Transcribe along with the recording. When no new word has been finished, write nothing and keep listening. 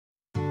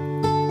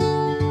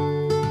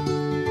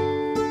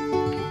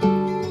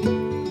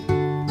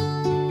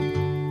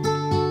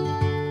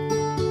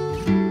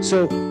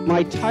So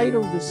my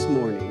title this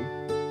morning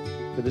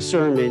for the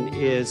sermon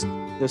is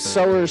The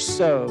Sower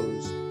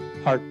Sows,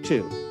 Part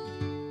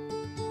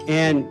 2.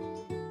 And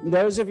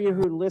those of you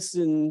who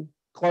listen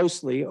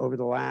closely over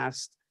the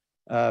last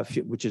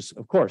few, which is,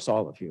 of course,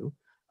 all of you,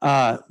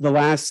 the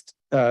last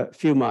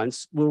few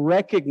months will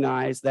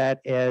recognize that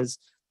as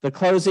the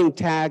closing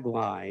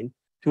tagline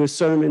to a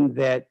sermon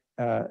that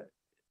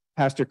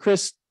Pastor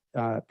Chris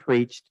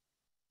preached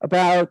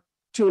about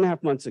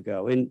 2.5 months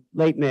ago in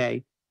late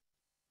May,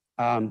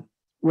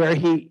 where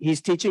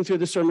he's teaching through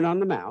the Sermon on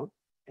the Mount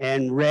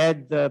and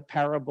read the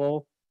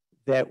parable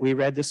that we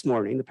read this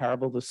morning, the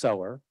parable of the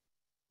sower,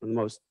 one of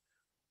the most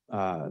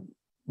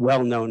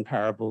well-known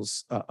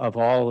parables of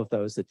all of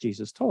those that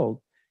Jesus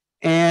told.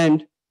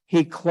 And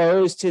he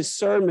closed his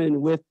sermon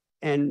with,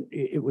 and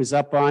it was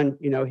up on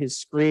his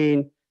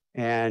screen,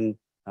 and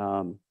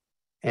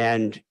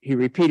he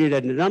repeated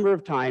it a number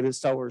of times, the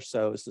sower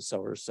sows, the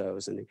sower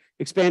sows, and he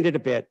expanded a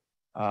bit,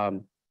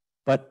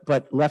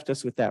 but left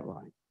us with that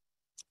line.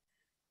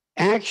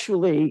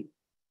 Actually,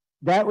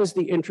 that was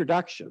the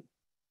introduction.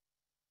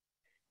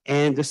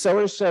 And the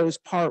Sower Sows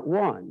Part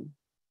 1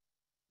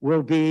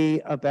 will be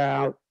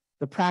about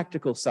the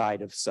practical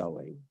side of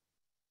sowing.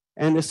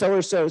 And the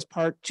Sower Sows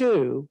Part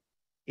 2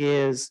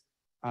 is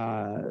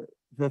the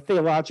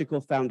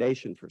theological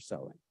foundation for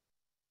sowing.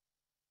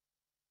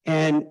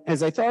 And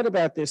as I thought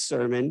about this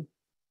sermon,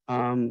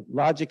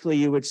 logically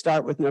you would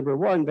start with number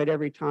 1, but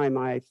every time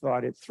I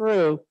thought it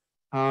through,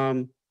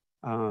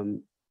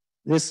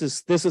 this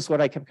is what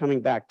I kept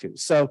coming back to.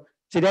 So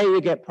today you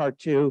get Part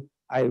 2.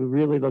 I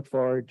really look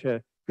forward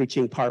to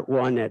preaching Part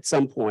 1 at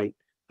some point,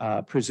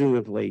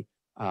 presumably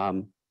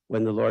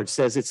when the Lord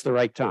says it's the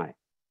right time.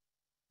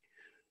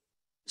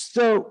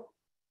 So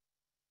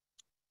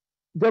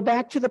go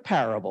back to the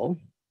parable.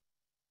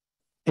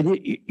 And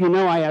you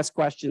know I ask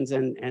questions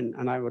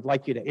and I would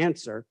like you to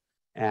answer.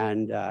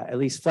 And at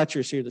least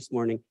Fletcher's here this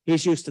morning.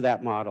 He's used to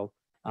that model,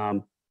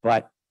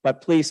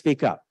 but please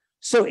speak up.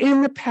 So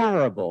in the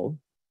parable,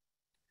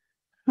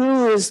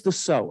 who is the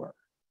sower?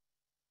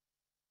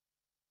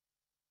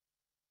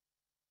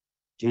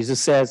 Jesus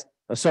says,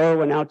 a sower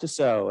went out to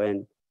sow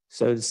and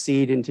sowed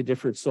seed into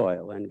different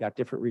soil and got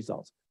different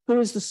results. Who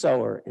is the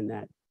sower in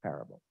that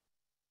parable?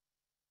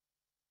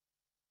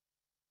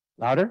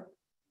 Louder?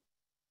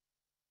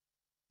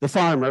 The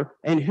farmer.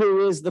 And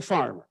who is the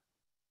farmer?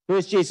 Who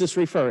is Jesus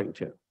referring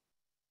to?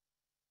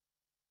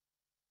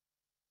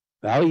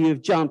 Well,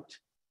 you've jumped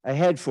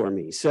ahead for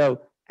me.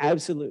 So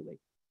absolutely.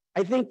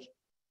 I think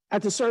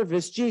at the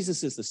surface,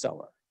 Jesus is the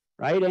sower,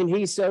 right? And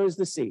he sows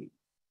the seed,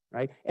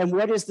 right? And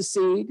what is the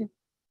seed?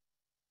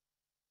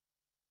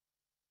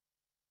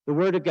 The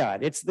word of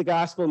God. It's the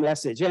gospel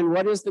message. And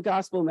what is the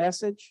gospel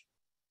message?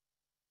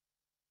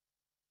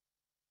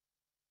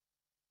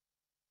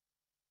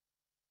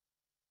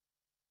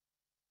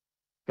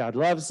 God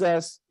loves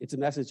us. It's a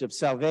message of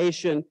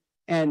salvation.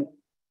 And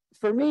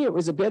for me, it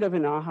was a bit of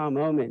an aha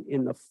moment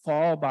in the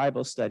fall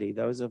Bible study,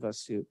 those of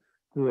us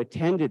who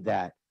attended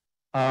that.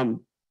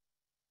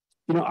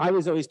 I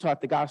was always taught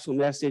the gospel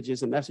message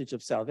is a message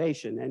of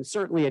salvation, and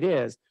certainly it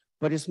is,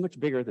 but it's much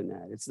bigger than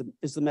that.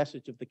 It's the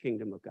message of the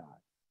kingdom of God,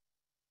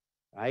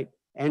 right?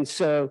 And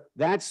so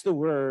that's the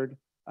word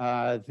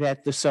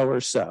that the sower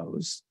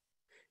sows.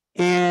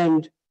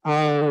 And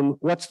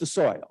what's the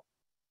soil?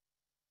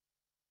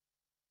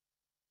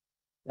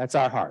 That's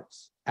our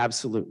hearts,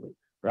 absolutely,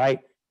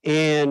 right?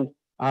 And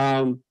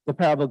the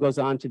parable goes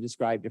on to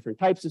describe different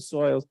types of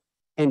soils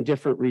and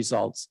different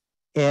results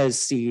as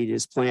seed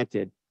is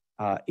planted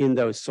in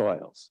those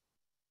soils.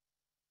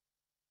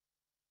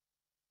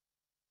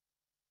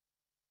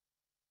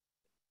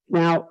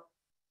 Now,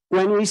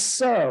 when we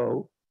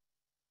sow,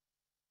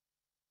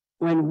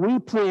 when we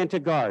plant a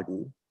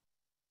garden,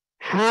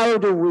 how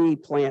do we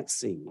plant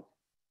seed?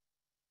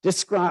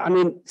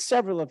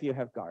 Several of you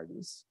have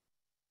gardens,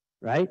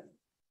 right?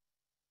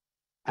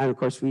 And of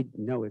course, we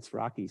know it's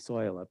rocky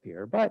soil up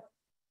here, but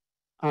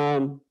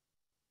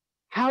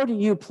how do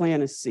you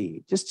plant a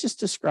seed?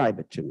 Just describe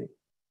it to me.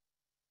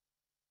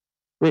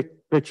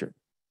 Richard,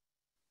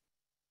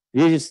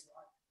 you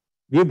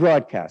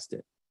broadcast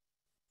it.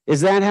 Is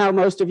that how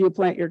most of you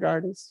plant your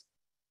gardens?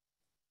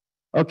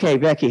 Okay,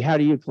 Becky, how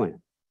do you plant?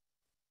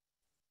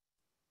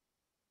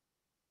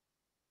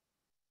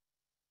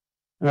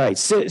 All right,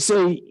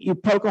 so you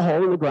poke a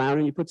hole in the ground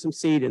and you put some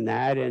seed in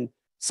that, and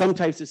some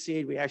types of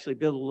seed, we actually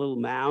build a little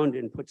mound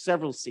and put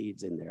several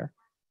seeds in there.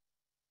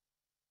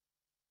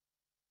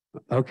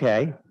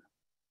 Okay,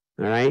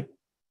 all right,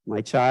 my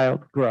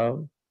child,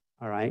 grow,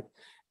 all right.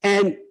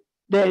 And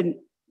then,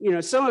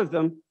 some of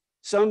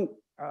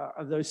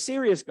those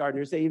serious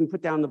gardeners, they even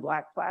put down the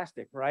black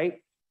plastic, right?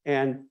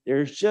 And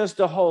there's just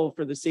a hole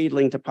for the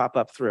seedling to pop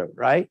up through,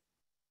 right?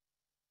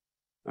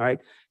 All right.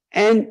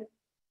 And,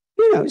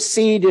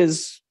 seed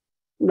is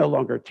no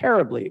longer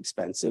terribly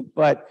expensive,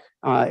 but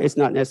it's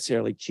not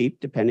necessarily cheap,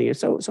 depending.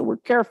 So we're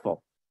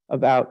careful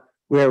about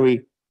where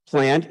we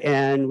plant,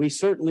 and we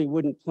certainly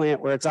wouldn't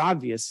plant where it's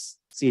obvious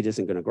seed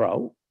isn't going to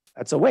grow.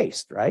 That's a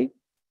waste, right?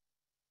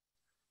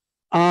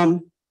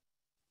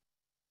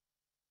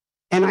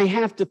 And I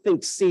have to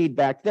think seed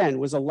back then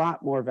was a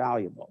lot more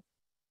valuable,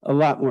 a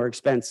lot more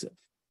expensive.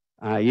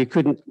 You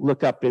couldn't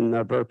look up in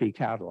the Burpee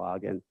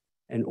catalog and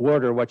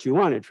order what you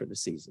wanted for the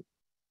season.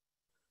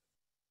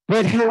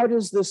 But how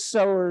does the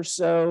sower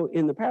sow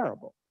in the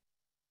parable?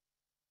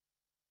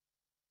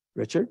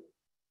 Richard?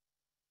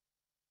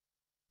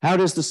 How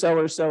does the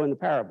sower sow in the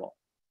parable?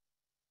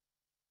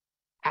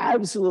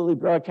 Absolutely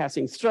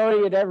broadcasting,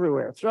 throwing it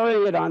everywhere,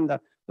 throwing it on the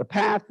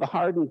path, the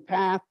hardened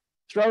path,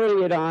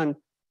 throwing it on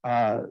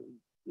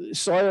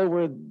soil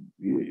with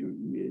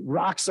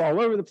rocks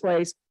all over the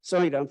place,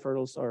 sowing it on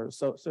fertile soil,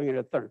 sowing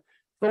it on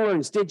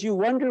thorns. Did you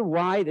wonder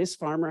why this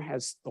farmer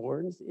has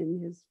thorns in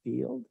his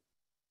field?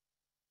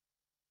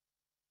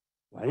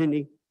 Why didn't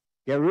he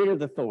get rid of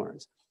the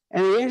thorns?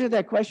 And the answer to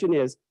that question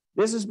is,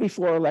 this is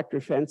before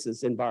electric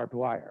fences and barbed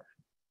wire,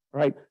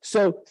 right?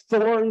 So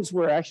thorns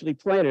were actually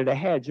planted, a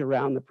hedge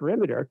around the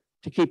perimeter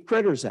to keep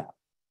critters out.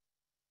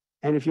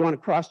 And if you want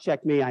to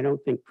cross-check me, I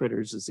don't think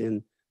critters is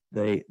in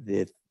the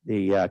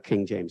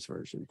King James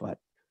Version, but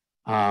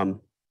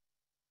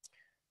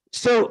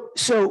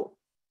so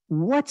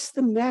what's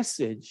the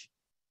message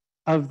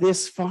of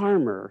this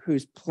farmer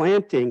who's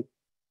planting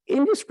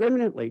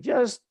indiscriminately,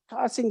 just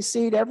tossing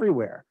seed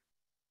everywhere?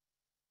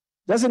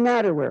 Doesn't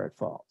matter where it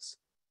falls.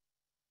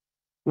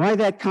 Why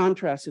that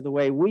contrast to the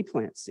way we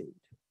plant seed?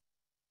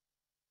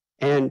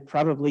 And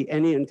probably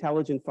any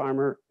intelligent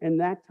farmer in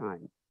that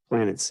time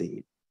planted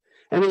seed.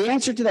 And the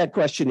answer to that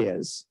question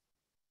is,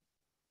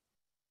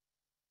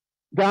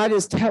 God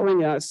is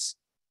telling us,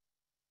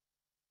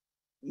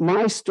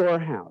 my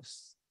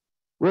storehouse,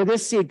 where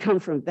this seed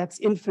comes from, that's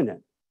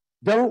infinite.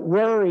 Don't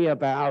worry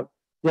about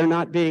there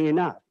not being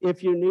enough.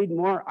 If you need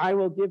more, I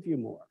will give you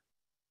more.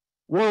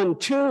 1,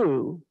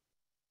 2,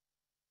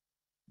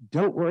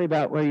 don't worry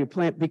about where you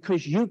plant,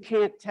 because you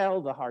can't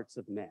tell the hearts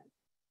of men.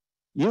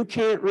 You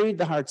can't read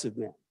the hearts of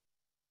men,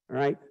 all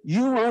right?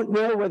 You won't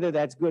know whether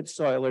that's good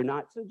soil or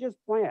not, so just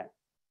plant.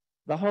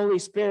 The Holy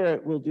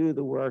Spirit will do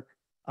the work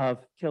of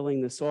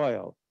killing the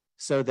soil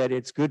so that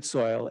it's good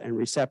soil and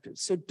receptive.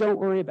 So don't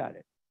worry about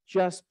it.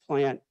 Just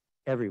plant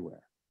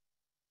everywhere.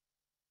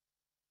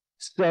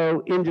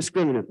 So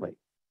indiscriminately.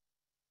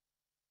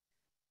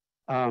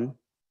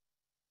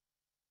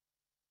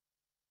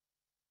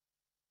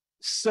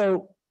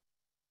 So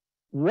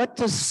what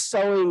does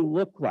sowing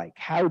look like?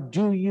 How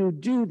do you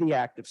do the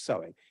act of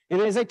sowing?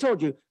 And as I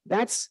told you,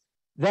 that's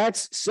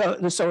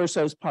the Sower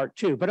Sows Part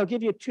 2. But I'll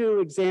give you 2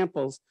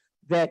 examples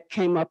that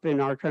came up in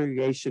our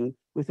congregation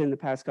within the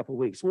past couple of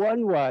weeks.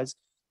 One was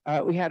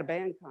we had a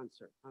band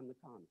concert on the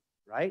Common,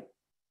 right?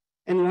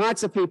 And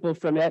lots of people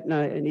from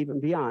Etna and even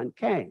beyond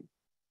came.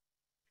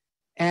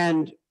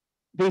 And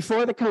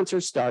before the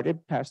concert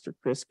started, Pastor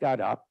Chris got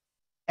up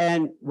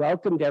and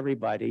welcomed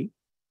everybody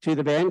to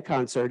the band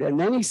concert. And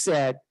then he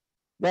said,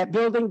 that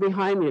building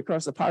behind me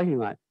across the parking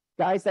lot,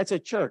 guys, that's a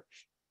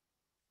church.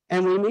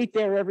 And we meet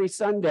there every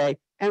Sunday,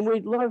 and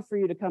we'd love for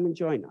you to come and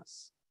join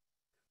us.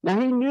 Now,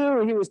 he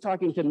knew he was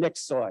talking to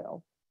mixed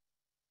soil.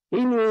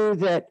 He knew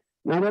that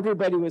not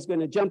everybody was going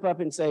to jump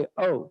up and say,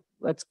 oh,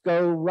 let's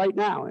go right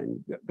now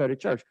and go to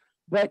church.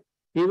 But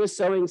he was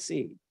sowing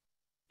seed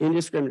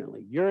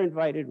indiscriminately. You're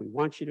invited. We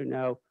want you to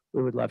know.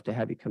 We would love to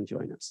have you come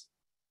join us.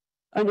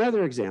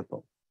 Another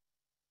example.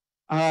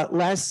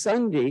 Last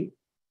Sunday,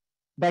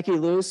 Becky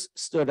Luce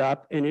stood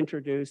up and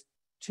introduced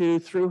 2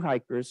 through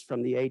hikers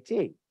from the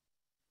AT.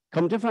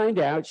 Come to find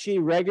out, she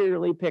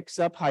regularly picks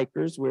up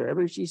hikers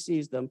wherever she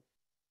sees them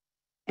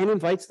and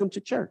invites them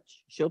to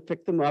church. She'll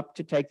pick them up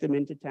to take them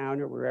into town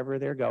or wherever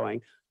they're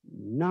going,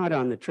 not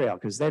on the trail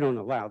because they don't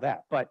allow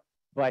that, but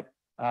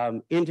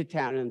into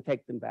town and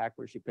take them back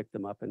where she picked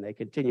them up and they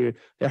continue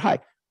their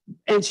hike.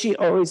 And she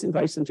always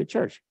invites them to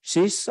church.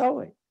 She's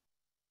sowing.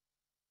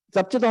 It's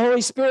up to the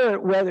Holy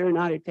Spirit whether or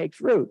not it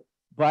takes root.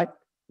 But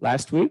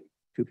last week,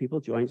 2 people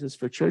joined us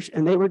for church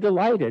and they were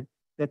delighted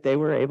that they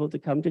were able to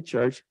come to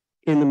church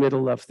in the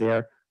middle of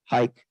their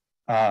hike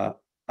of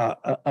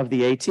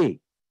the AT.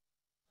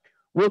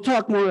 We'll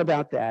talk more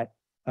about that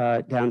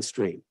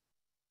downstream.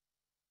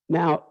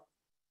 Now,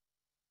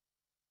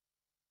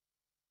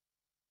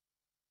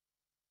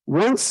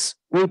 once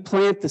we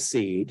plant the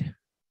seed,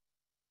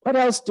 what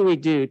else do we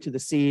do to the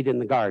seed in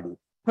the garden,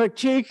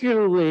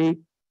 particularly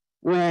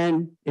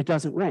when it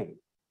doesn't rain?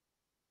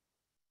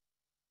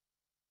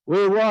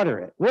 We water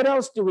it. What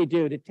else do we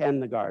do to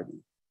tend the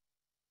garden?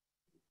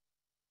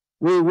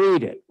 We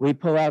weed it. We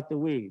pull out the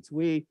weeds.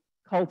 We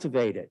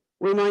cultivate it.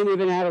 We might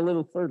even add a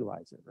little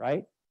fertilizer,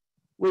 right?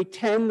 We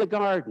tend the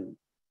garden.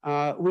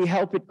 We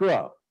help it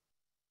grow.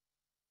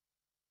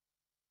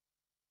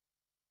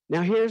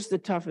 Now, here's the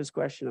toughest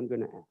question I'm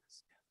going to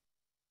ask.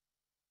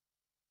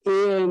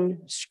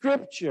 In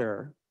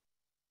Scripture,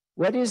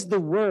 what is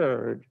the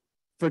word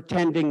for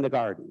tending the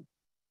garden?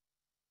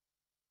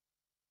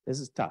 This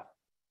is tough.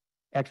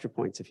 Extra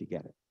points if you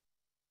get it.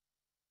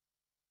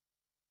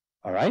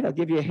 All right, I'll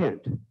give you a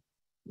hint.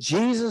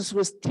 Jesus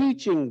was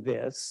teaching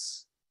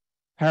this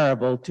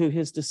parable to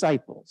his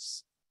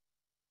disciples.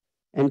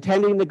 And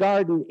tending the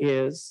garden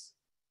is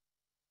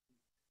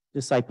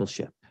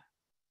discipleship.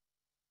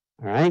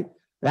 All right?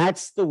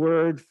 That's the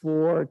word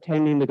for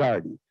tending the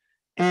garden.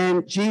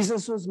 And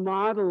Jesus was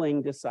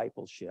modeling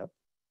discipleship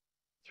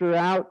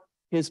throughout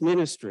his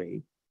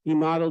ministry. He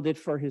modeled it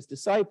for his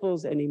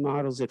disciples and he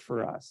models it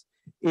for us.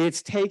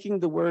 It's taking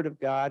the word of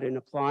God and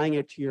applying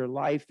it to your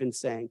life and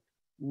saying,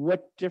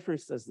 what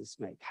difference does this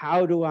make?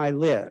 How do I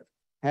live?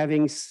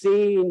 Having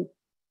seen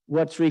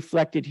what's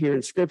reflected here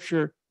in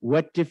Scripture,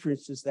 what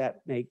difference does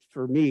that make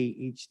for me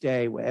each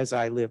day as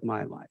I live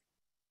my life?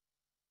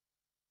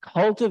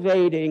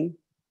 Cultivating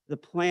the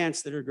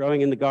plants that are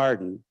growing in the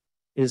garden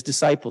is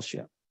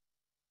discipleship.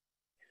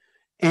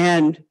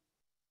 And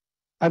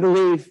I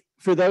believe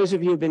for those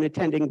of you who've been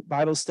attending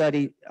Bible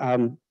study,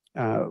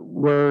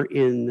 were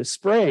in the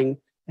spring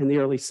and the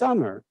early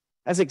summer,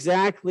 that's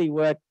exactly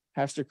what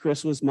Pastor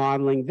Chris was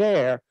modeling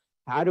there.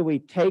 How do we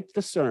take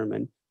the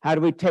sermon? How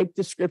do we take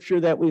the scripture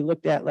that we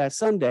looked at last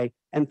Sunday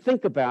and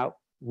think about,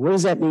 what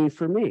does that mean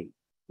for me?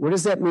 What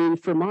does that mean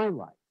for my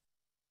life?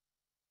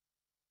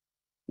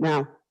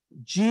 Now,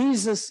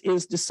 Jesus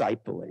is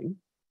discipling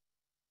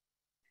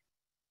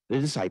the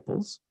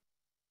disciples.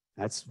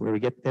 That's where we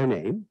get their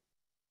name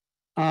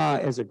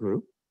as a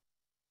group.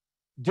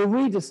 Do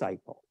we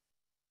disciple?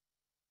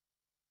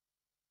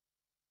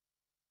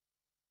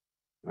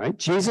 All right,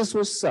 Jesus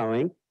was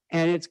sowing,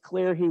 and it's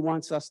clear he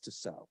wants us to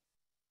sow.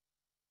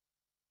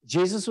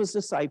 Jesus was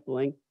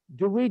discipling.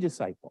 Do we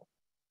disciple?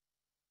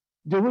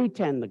 Do we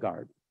tend the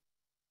garden?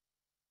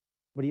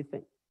 What do you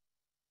think?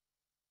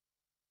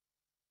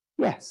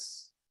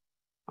 Yes,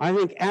 I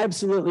think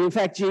absolutely. In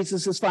fact,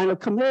 Jesus' final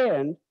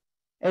command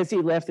as he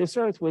left this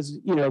earth was,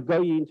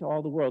 go ye into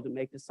all the world and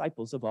make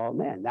disciples of all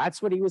men.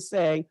 That's what he was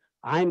saying.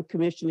 I'm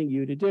commissioning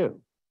you to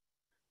do.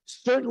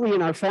 Certainly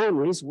in our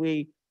families,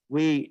 we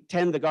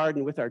tend the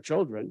garden with our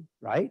children,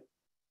 right?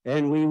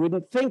 And we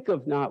wouldn't think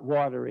of not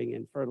watering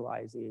and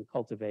fertilizing and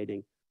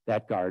cultivating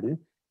that garden.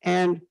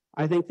 And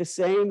I think the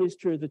same is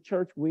true of the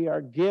church. We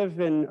are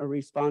given a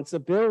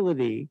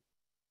responsibility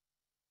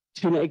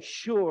to make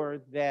sure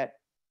that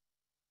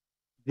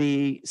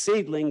the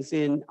seedlings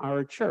in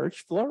our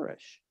church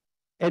flourish.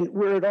 And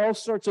we're at all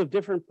sorts of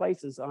different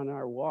places on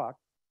our walk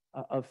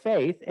of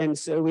faith. And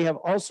so we have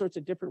all sorts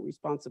of different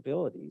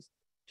responsibilities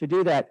to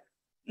do that.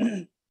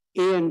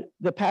 In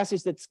the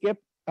passage that Skip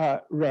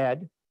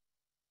read,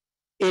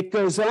 it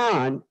goes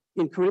on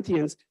in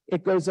Corinthians,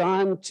 it goes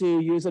on to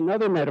use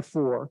another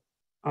metaphor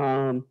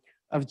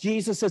of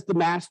Jesus as the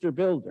master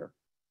builder.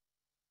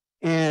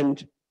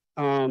 And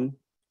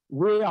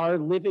we are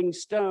living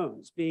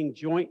stones being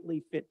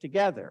jointly fit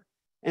together.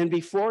 And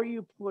before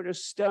you put a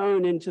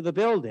stone into the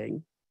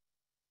building,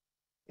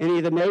 any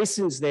of the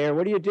masons there,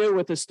 what do you do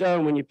with the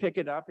stone when you pick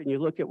it up and you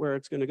look at where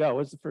it's going to go?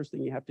 What's the first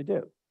thing you have to do?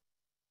 You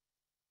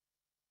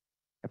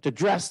have to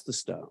dress the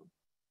stone.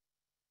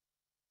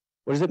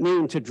 What does it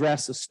mean to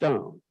dress a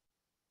stone?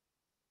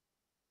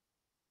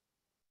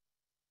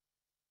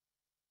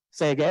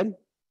 Say again?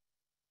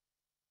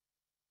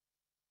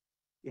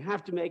 You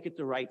have to make it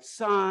the right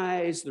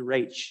size, the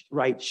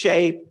right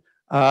shape,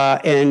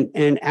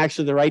 and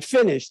actually the right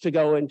finish to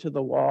go into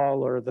the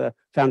wall or the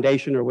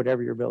foundation or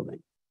whatever you're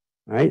building.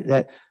 Right?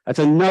 That's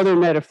another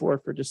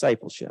metaphor for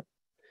discipleship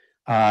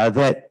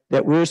that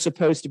we're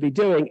supposed to be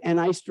doing. And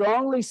I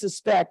strongly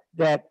suspect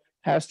that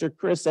Pastor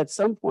Chris at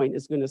some point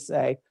is going to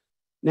say,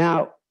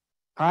 now,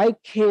 I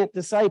can't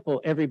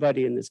disciple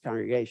everybody in this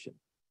congregation,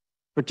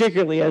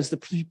 particularly as the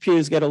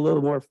pews get a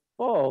little more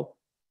full.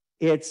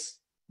 It's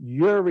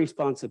your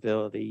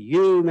responsibility,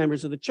 you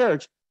members of the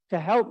church, to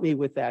help me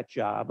with that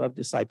job of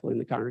discipling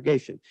the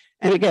congregation.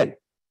 And again,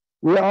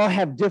 we all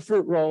have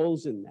different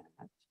roles in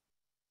that.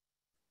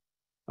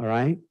 All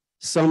right?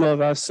 Some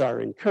of us are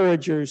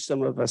encouragers,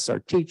 some of us are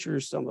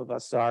teachers, some of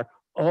us are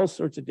all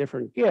sorts of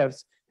different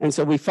gifts. And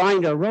so we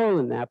find a role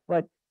in that,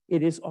 but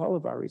it is all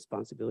of our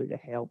responsibility to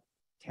help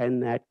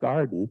tend that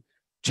garden,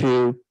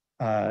 to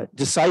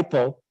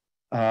disciple,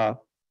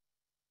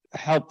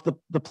 help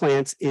the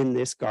plants in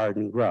this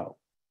garden grow.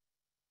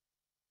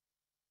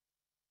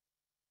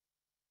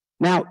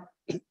 Now,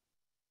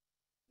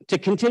 to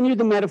continue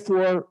the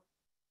metaphor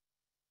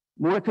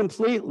more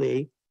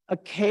completely,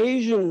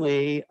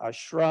 occasionally a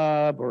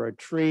shrub or a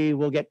tree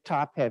will get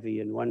top heavy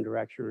in one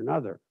direction or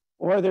another,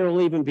 or there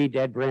will even be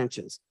dead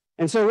branches.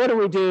 And so what do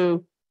we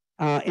do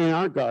in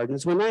our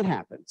gardens when that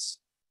happens?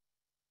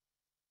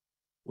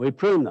 We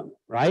prune them,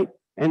 right?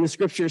 And the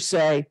scriptures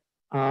say,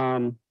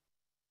 let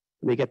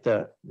me get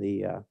the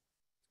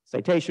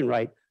citation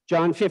right.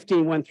 John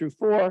 15,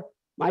 1-4,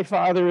 my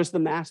Father is the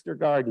master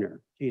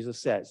gardener, Jesus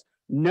says.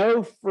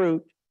 No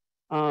fruit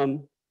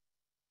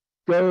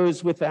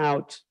goes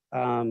without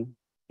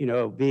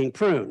being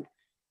pruned.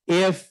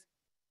 If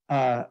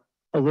a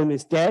limb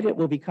is dead, it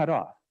will be cut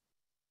off.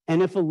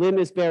 And if a limb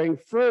is bearing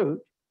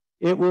fruit,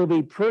 it will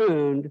be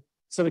pruned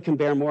so it can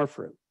bear more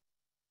fruit.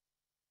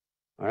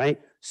 All right?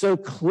 So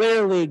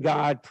clearly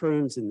God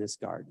prunes in this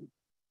garden.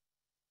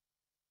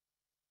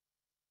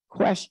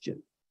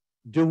 Question,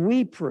 do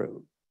we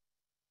prune?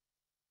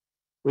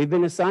 We've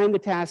been assigned the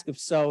task of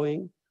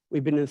sowing.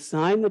 We've been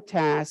assigned the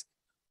task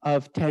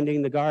of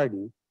tending the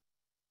garden.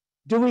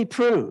 Do we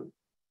prune?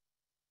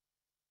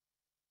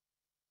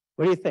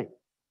 What do you think?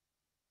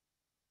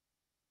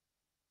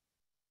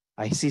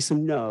 I see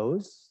some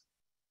no's.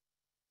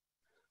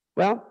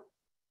 Well,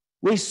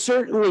 we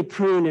certainly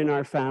prune in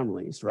our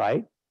families,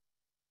 right?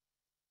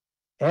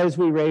 As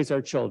we raise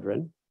our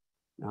children.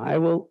 Now, I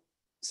will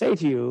say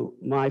to you,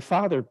 my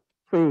father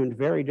pruned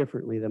very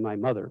differently than my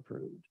mother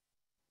pruned.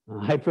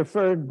 I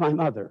preferred my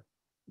mother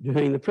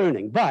doing the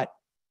pruning, but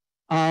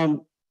I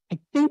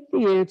think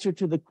the answer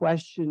to the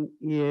question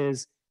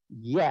is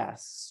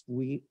yes,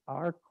 we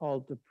are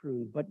called to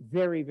prune, but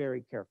very,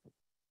 very carefully,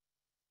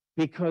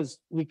 because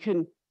we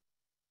can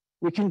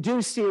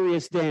do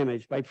serious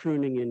damage by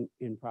pruning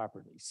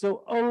improperly.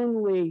 So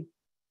only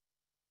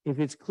if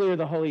it's clear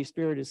the Holy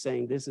Spirit is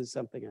saying, this is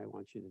something I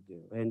want you to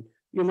do. And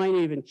you might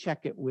even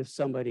check it with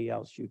somebody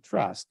else you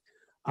trust.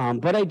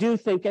 But I do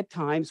think at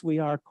times we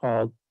are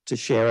called to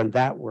share in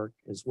that work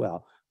as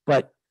well,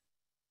 but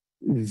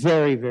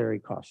very, very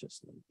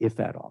cautiously, if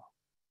at all.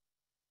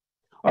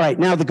 All right,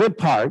 now the good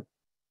part,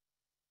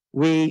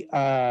 we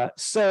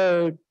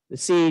sowed, the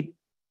seed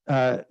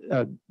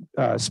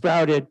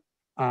sprouted,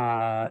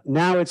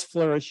 now it's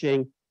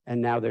flourishing,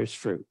 and now there's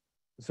fruit.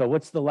 So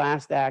what's the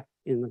last act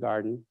in the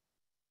garden?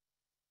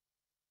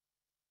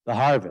 The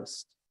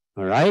harvest,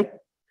 all right?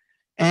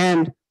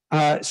 And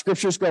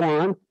scriptures go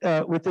on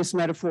with this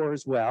metaphor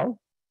as well.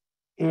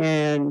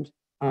 And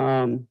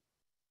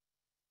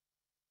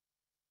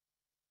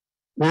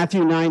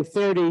Matthew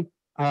 9:30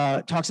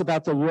 talks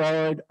about the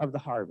Lord of the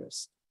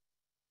harvest.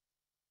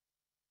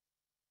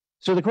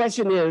 So the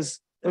question is,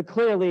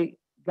 clearly,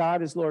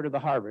 God is Lord of the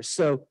harvest.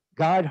 So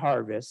God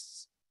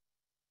harvests.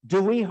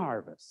 Do we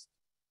harvest?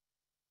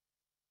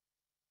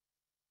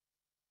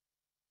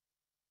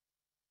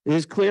 It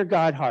is clear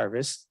God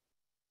harvests.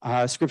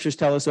 Scriptures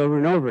tell us over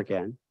and over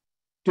again.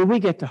 Do we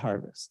get to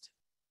harvest?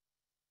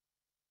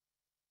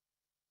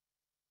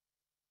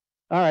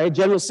 All right,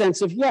 general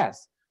sense of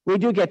yes, we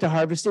do get to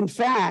harvest. In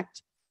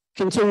fact,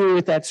 continuing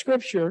with that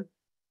scripture,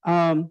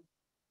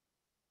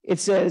 it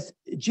says,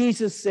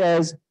 Jesus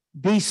says,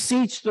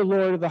 beseech the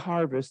Lord of the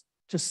harvest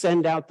to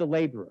send out the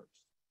laborers.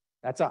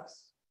 That's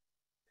us.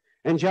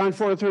 And John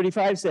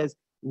 4:35 says,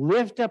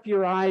 lift up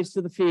your eyes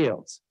to the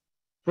fields,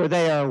 for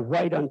they are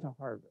white unto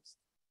harvest.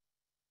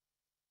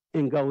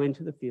 And go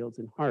into the fields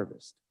and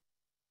harvest.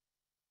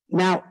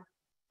 Now,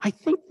 I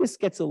think this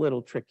gets a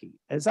little tricky.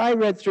 As I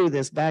read through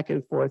this back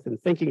and forth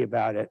and thinking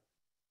about it,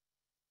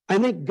 I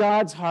think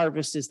God's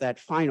harvest is that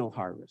final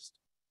harvest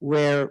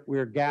where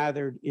we're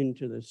gathered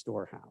into the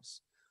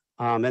storehouse.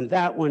 And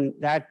that one,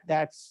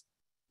 that's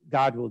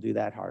God will do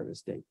that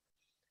harvesting.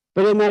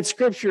 But in that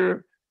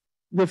scripture,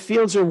 the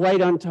fields are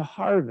white unto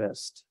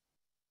harvest,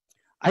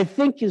 I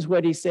think is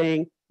what he's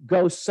saying,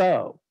 go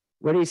sow.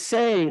 What he's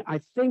saying,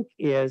 I think,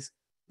 is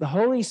the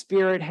Holy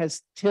Spirit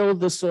has tilled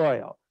the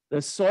soil.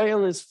 The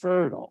soil is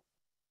fertile.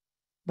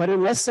 But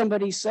unless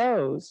somebody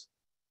sows,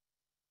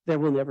 there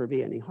will never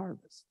be any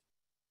harvest.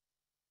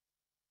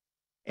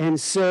 And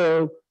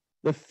so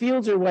the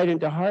fields are white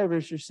unto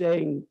harvest. You're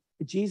saying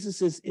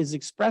Jesus is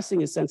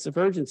expressing a sense of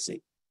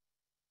urgency.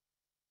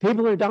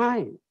 People are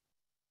dying.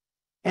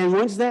 And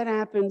once that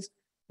happens,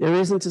 there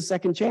isn't a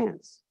second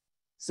chance.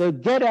 So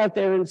get out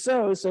there and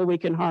sow so we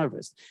can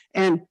harvest.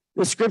 And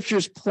the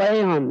scriptures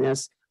play on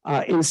this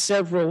in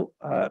several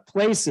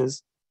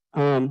places.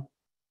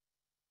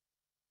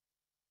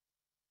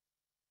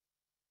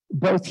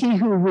 Both he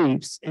who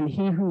reaps and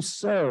he who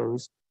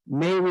sows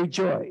may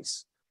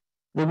rejoice.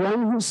 The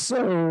one who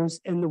sows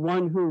and the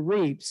one who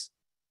reaps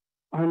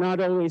are not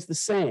always the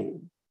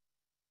same.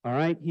 All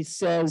right, he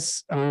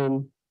says,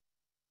 I'm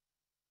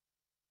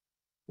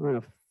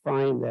going to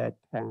find that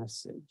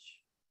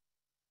passage.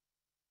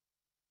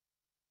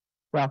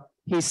 Well,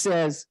 he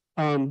says,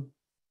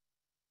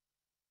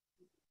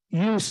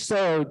 you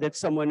sowed that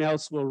someone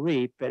else will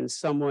reap, and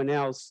someone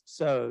else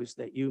sows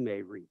that you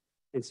may reap.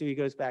 And so he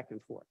goes back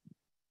and forth.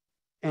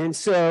 And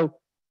so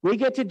we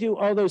get to do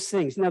all those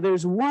things. Now,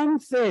 there's one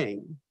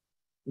thing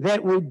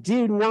that we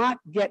do not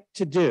get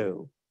to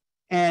do,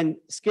 and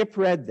Skip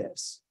read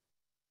this.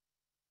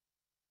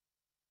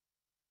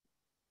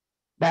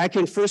 Back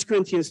in 1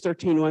 Corinthians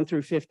 13, 1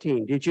 through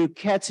 15. Did you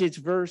catch its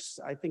verse?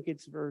 I think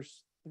it's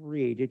verse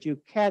 3. Did you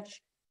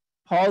catch?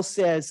 Paul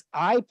says,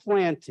 I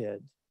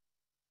planted,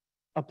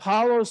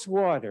 Apollos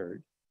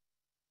watered,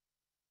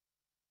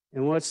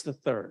 and what's the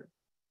third?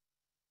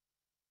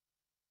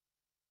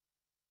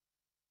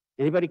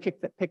 Anybody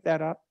pick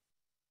that up?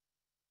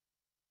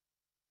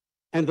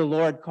 And the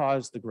Lord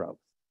caused the growth.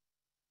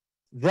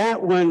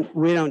 That one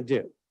we don't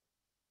do.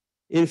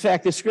 In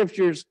fact, the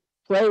scriptures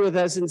play with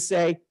us and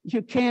say,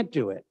 you can't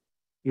do it,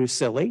 you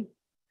silly.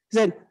 He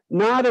said,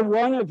 not a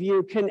one of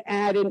you can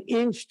add an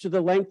inch to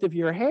the length of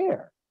your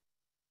hair.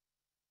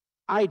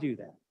 I do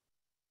that.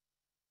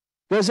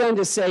 Goes on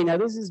to say, now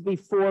this is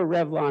before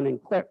Revlon and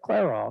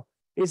Clairol.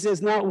 He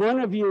says, not one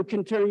of you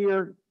can turn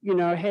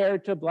your hair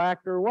to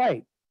black or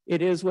white.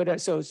 It is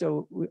what,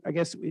 so I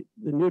guess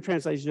the new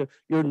translation,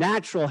 your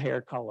natural hair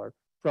color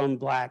from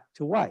black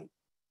to white.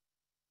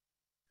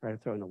 Try to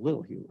throw in a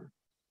little humor.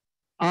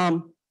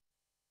 God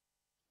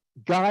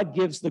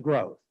gives the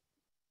growth.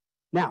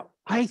 Now,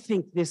 I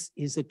think this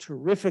is a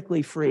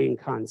terrifically freeing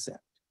concept.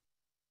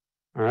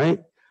 All right?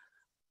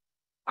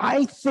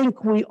 I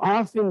think we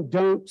often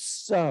don't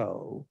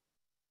sow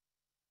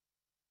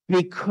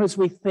because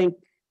we think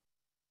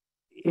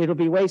it'll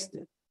be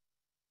wasted.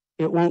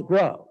 It won't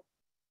grow.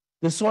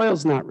 The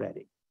soil's not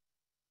ready.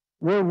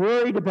 We're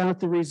worried about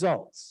the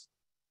results.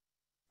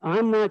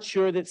 I'm not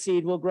sure that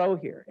seed will grow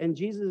here. And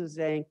Jesus is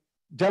saying,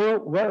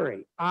 don't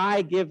worry,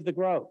 I give the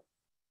growth.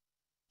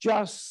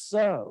 Just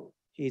sow,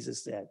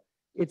 Jesus said.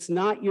 It's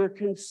not your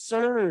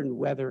concern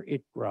whether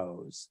it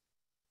grows.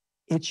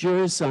 It's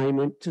your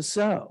assignment to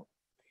sow.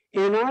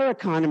 In our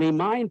economy,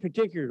 mine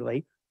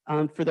particularly,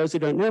 for those who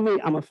don't know me,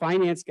 I'm a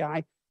finance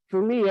guy.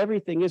 For me,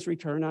 everything is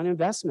return on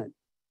investment.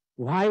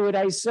 Why would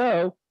I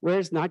sow where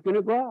it's not going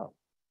to grow?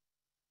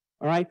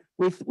 All right,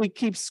 we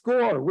keep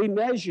score, we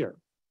measure.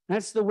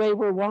 That's the way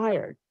we're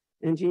wired.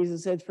 And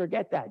Jesus said,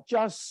 forget that,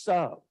 just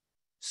sow.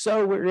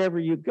 Sow wherever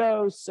you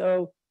go,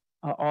 sow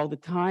all the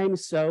time,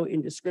 sow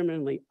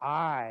indiscriminately.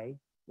 I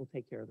will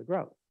take care of the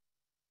growth.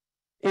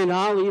 And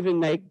I'll even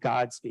make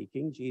God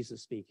speaking,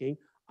 Jesus speaking,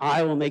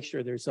 I will make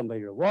sure there's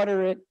somebody to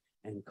water it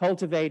and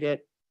cultivate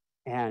it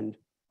and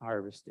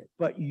harvest it.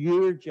 But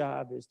your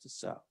job is to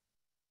sow.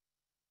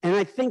 And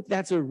I think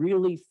that's a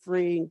really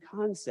freeing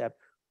concept.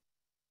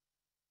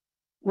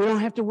 We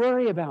don't have to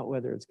worry about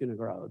whether it's going to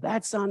grow.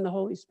 That's on the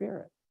Holy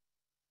Spirit.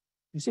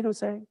 You see what I'm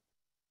saying?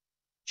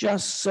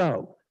 Just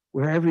sow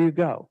wherever you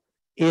go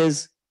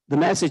is the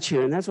message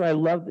here. And that's why I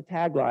love the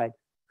tagline.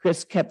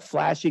 Chris kept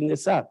flashing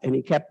this up and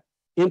he kept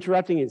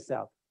interrupting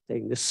himself,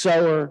 saying the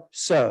sower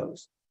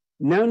sows.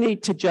 No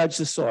need to judge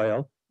the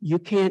soil. You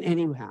can't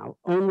anyhow.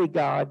 Only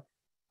God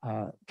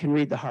can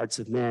read the hearts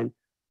of men.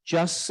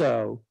 Just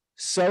sow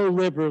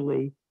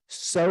liberally,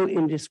 sow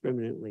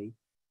indiscriminately,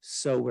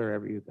 sow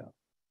wherever you go.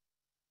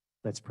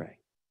 Let's pray.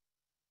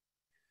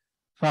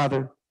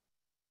 Father,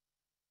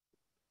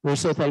 we're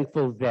so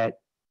thankful that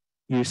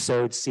you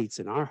sowed seeds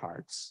in our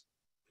hearts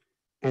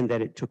and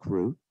that it took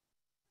root.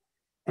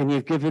 And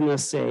you've given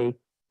us a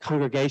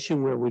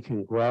congregation where we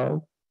can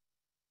grow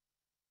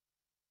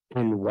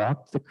and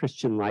walk the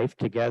Christian life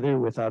together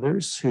with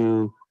others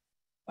who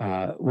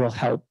will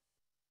help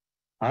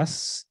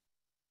us.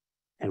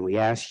 And we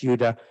ask you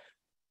to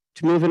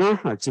move in our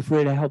hearts if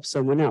we're to help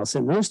someone else.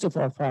 And most of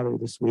all, Father,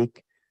 this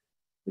week,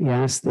 we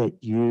ask that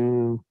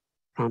you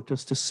prompt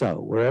us to sow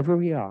wherever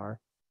we are,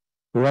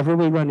 wherever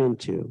we run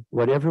into,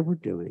 whatever we're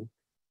doing.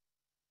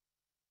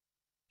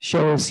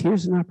 Show us,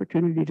 here's an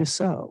opportunity to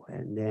sow.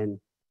 And then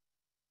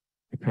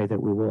I pray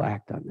that we will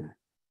act on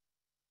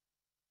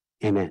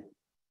that. Amen.